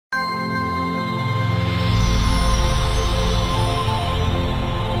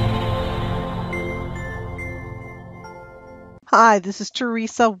Hi, this is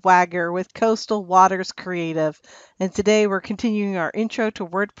Teresa Wagger with Coastal Waters Creative, and today we're continuing our Intro to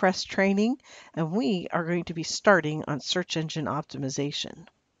WordPress training, and we are going to be starting on search engine optimization.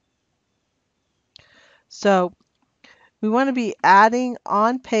 So we want to be adding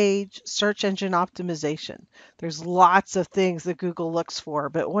on-page search engine optimization. There's lots of things that Google looks for,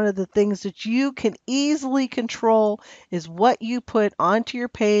 but one of the things that you can easily control is what you put onto your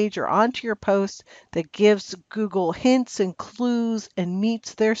page or onto your post that gives Google hints and clues and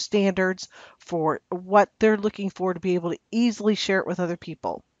meets their standards for what they're looking for to be able to easily share it with other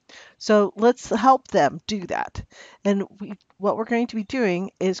people. So let's help them do that. And what we're going to be doing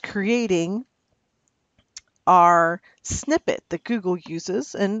is creating our snippet that Google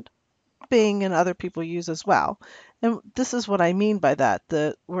uses and Bing and other people use as well. And this is what I mean by that,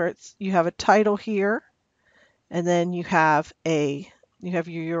 where you have a title here, and then you have your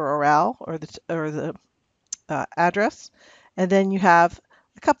URL or the address, and then you have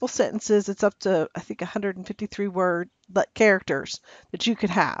a couple sentences. It's up to, I think, 153 characters that you could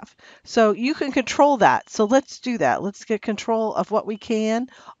have. So you can control that. So let's do that. Let's get control of what we can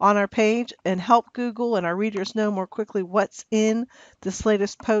on our page and help Google and our readers know more quickly what's in this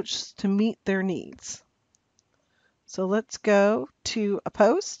latest post to meet their needs. So let's go to a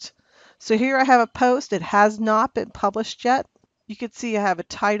post. So here I have a post. It has not been published yet. You can see I have a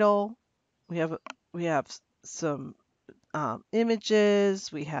title. We have some images,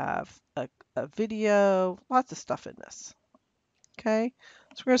 we have a video, lots of stuff in this. Okay,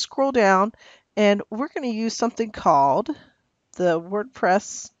 so we're going to scroll down and we're going to use something called the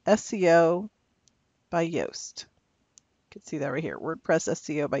WordPress SEO by Yoast. You can see that right here, WordPress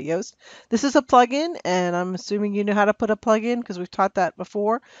SEO by Yoast. This is a plugin, and I'm assuming you know how to put a plugin because we've taught that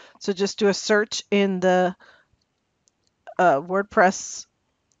before. So just do a search in the WordPress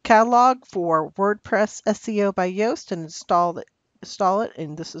catalog for WordPress SEO by Yoast and install it,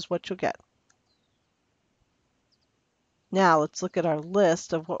 and this is what you'll get. Now let's look at our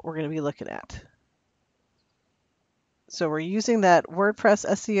list of what we're going to be looking at. So we're using that WordPress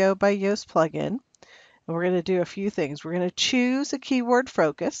SEO by Yoast plugin, and we're going to do a few things. We're going to choose a keyword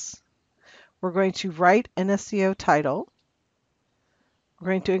focus. We're going to write an SEO title. We're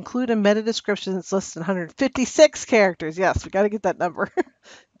going to include a meta description that's less than 156 characters. Yes, we got to get that number,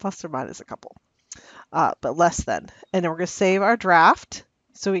 plus or minus a couple, but less than. And then we're going to save our draft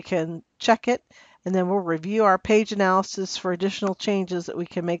so we can check it, and then we'll review our page analysis for additional changes that we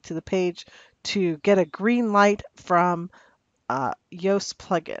can make to the page to get a green light from Yoast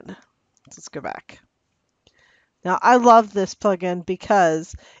plugin. Let's go back. Now I love this plugin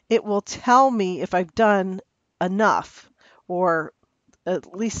because it will tell me if I've done enough or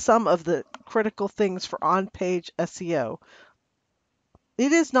at least some of the critical things for on-page SEO.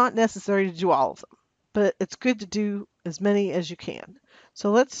 It is not necessary to do all of them, but it's good to do as many as you can.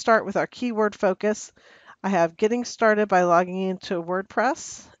 So let's start with our keyword focus. I have getting started by logging into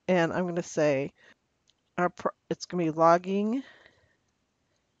WordPress, and I'm going to say it's going to be logging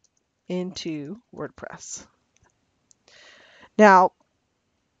into WordPress. Now,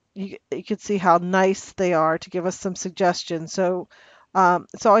 you can see how nice they are to give us some suggestions. So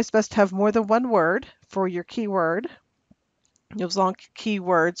it's always best to have more than one word for your keyword. Those long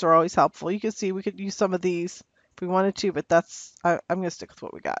keywords are always helpful. You can see we could use some of these if we wanted to, but I'm going to stick with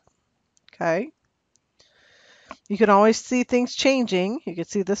what we got. Okay. You can always see things changing. You can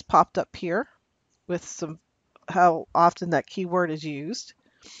see this popped up here with how often that keyword is used.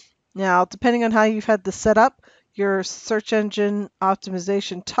 Now, depending on how you've had this set up, your search engine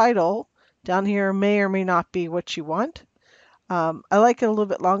optimization title down here may or may not be what you want. I like it a little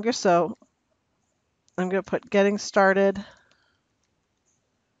bit longer, so I'm going to put getting started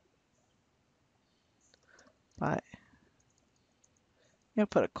by, I'm going to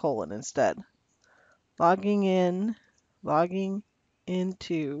put a colon instead. Logging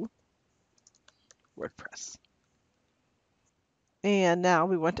into WordPress. And now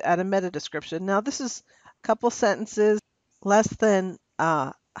we want to add a meta description. Now this is a couple sentences, less than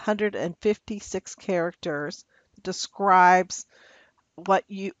 156 characters, describes what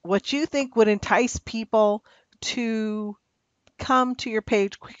you think would entice people to come to your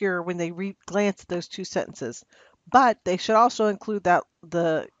page quicker when they glance at those two sentences. But they should also include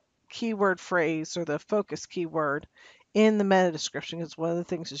the keyword phrase or the focus keyword in the meta description, because one of the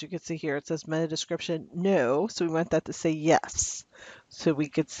things, as you can see here, it says meta description no, so we want that to say yes. So we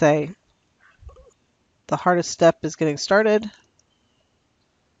could say the hardest step is getting started.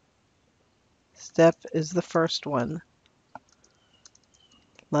 Step is the first one.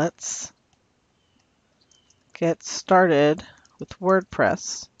 Let's get started with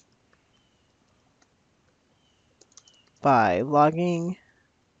WordPress by logging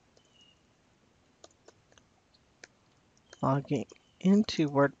into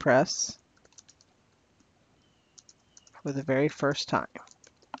WordPress for the very first time.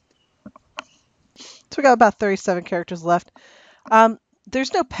 So we got about 37 characters left.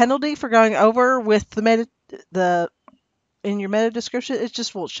 There's no penalty for going over with the in your meta description. It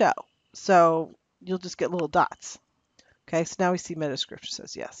just won't show. So you'll just get little dots. Okay, so now we see meta description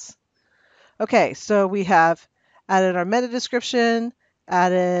says yes. Okay, so we have added our meta description,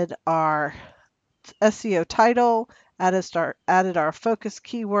 added our SEO title, added our focus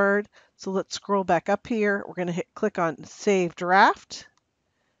keyword. So let's scroll back up here. We're going to click on Save Draft.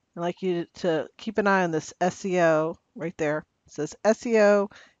 I'd like you to keep an eye on this SEO right there. It says SEO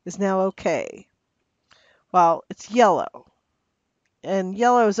is now okay. Well, it's yellow, and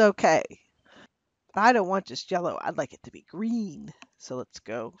yellow is okay. But I don't want just yellow. I'd like it to be green. So let's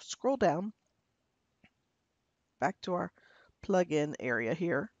go scroll down back to our plugin area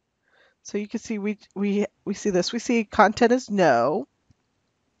here. So you can see we see this. We see content is no.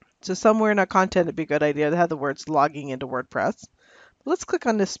 So somewhere in our content, it'd be a good idea to have the words logging into WordPress. Let's click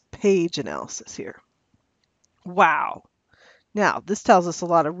on this page analysis here. Wow. Now, this tells us a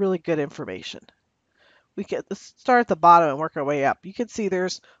lot of really good information. Let's start at the bottom and work our way up. You can see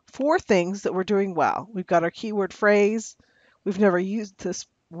there's 4 things that we're doing well. We've got our keyword phrase. We've never used this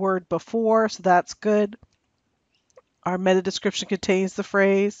word before, so that's good. Our meta description contains the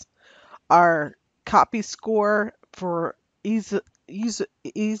phrase. Our copy score for easy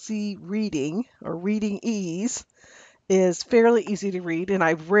reading or reading ease is fairly easy to read, and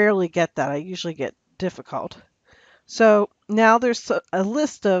I rarely get that. I usually get difficult. So now there's a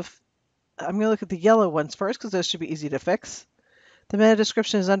list of, I'm going to look at the yellow ones first because those should be easy to fix. The meta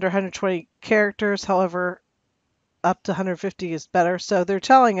description is under 120 characters, however, up to 150 is better. So they're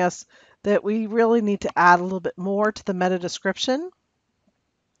telling us that we really need to add a little bit more to the meta description.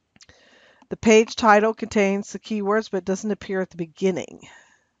 The page title contains the keywords, but it doesn't appear at the beginning.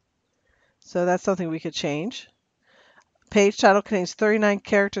 So that's something we could change. Page title contains 39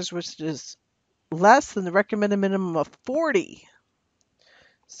 characters, which is less than the recommended minimum of 40.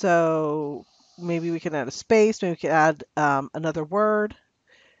 So maybe we can add a space, maybe we can add another word.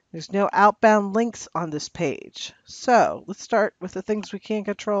 There's no outbound links on this page. So let's start with the things we can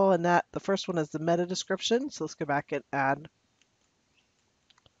control, and the first one is the meta description. So let's go back and add.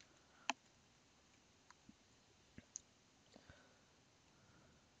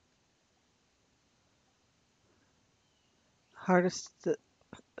 Hardest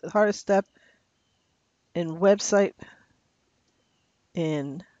step in website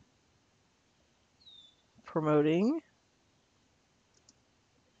in promoting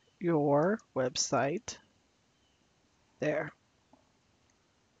your website. There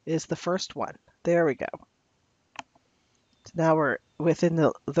is the first one. There we go. So now we're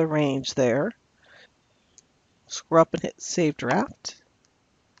within the range there. Scroll up and hit Save Draft.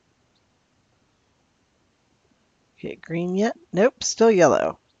 Hit green yet? Nope, still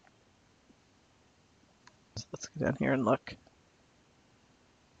yellow. So let's go down here and look.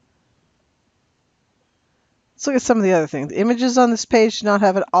 Let's look at some of the other things. The images on this page do not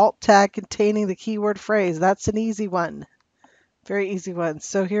have an alt tag containing the keyword phrase. That's an easy one. Very easy one.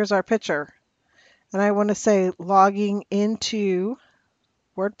 So here's our picture. And I want to say logging into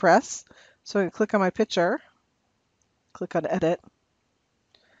WordPress. So I can click on my picture, click on edit.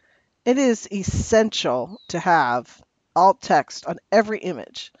 It is essential to have alt text on every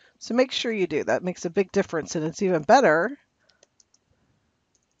image. So make sure you do. That makes a big difference, and it's even better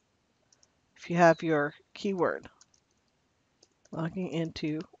if you have your keyword logging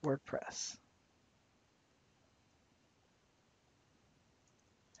into WordPress.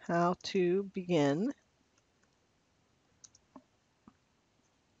 How to begin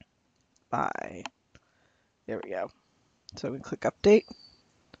by. There we go. So we click update.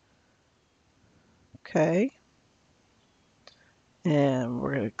 Okay. And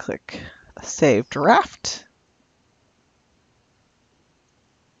we're going to click Save Draft.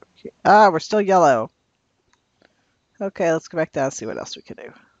 Okay. We're still yellow. Okay, let's go back down and see what else we can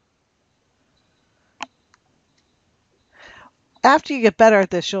do. After you get better at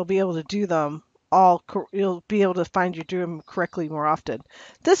this, you'll be able to do them all. You'll be able to find you do them correctly more often.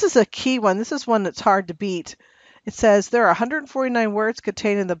 This is a key one. This is one that's hard to beat. It says there are 149 words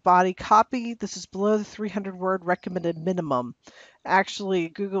contained in the body copy. This is below the 300 word recommended minimum. Actually,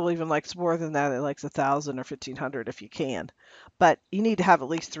 Google even likes more than that. It likes 1,000 or 1,500 if you can. But you need to have at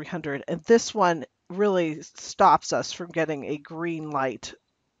least 300. And this one really stops us from getting a green light.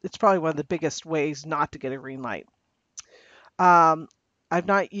 It's probably one of the biggest ways not to get a green light. I've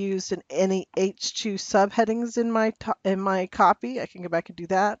not used any H2 subheadings in my copy. I can go back and do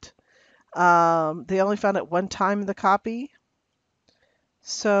that. They only found it one time in the copy.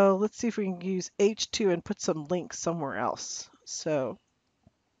 So let's see if we can use H2 and put some links somewhere else. So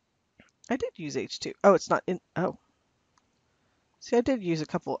I did use H2. Oh, it's not in. Oh, see, I did use a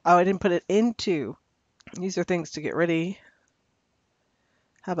couple. Oh, I didn't put it into. These are things to get ready.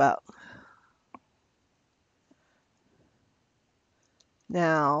 How about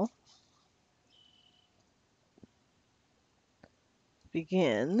now?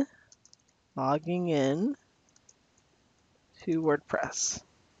 Begin logging in to WordPress.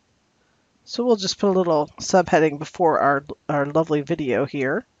 So we'll just put a little subheading before our lovely video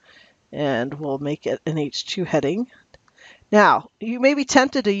here, and we'll make it an H2 heading. Now, you may be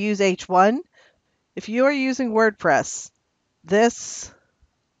tempted to use H1. If you are using WordPress, this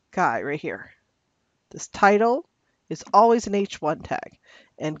guy right here, this title, is always an H1 tag.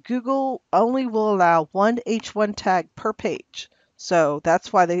 And Google only will allow one H1 tag per page. So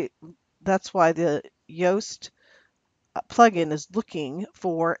that's why the Yoast plugin is looking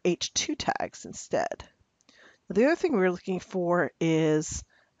for H2 tags instead. The other thing we're looking for is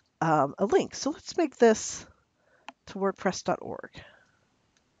a link. So let's make this to WordPress.org.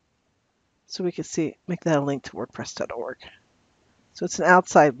 So we can make that a link to WordPress.org. So it's an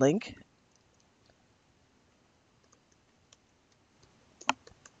outside link.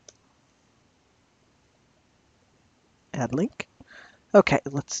 Add link. Okay,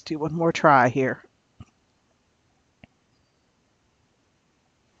 let's do one more try here.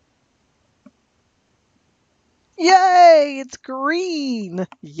 Yay, it's green.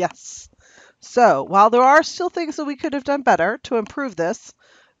 Yes. So while there are still things that we could have done better to improve this,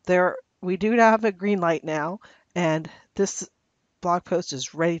 we do have a green light now, and this blog post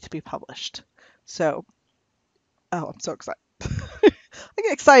is ready to be published. So, oh, I'm so excited. I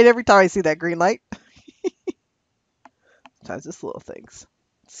get excited every time I see that green light. Sometimes it's little things.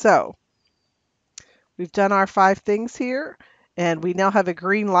 So we've done our 5 things here, and we now have a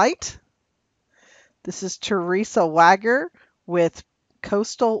green light. This is Teresa Wagger with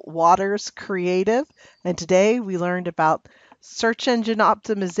Coastal Waters Creative, and today we learned about search engine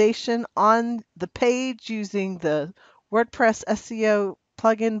optimization on the page using the WordPress SEO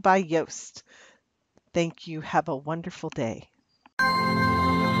plugin by Yoast. Thank you. Have a wonderful day.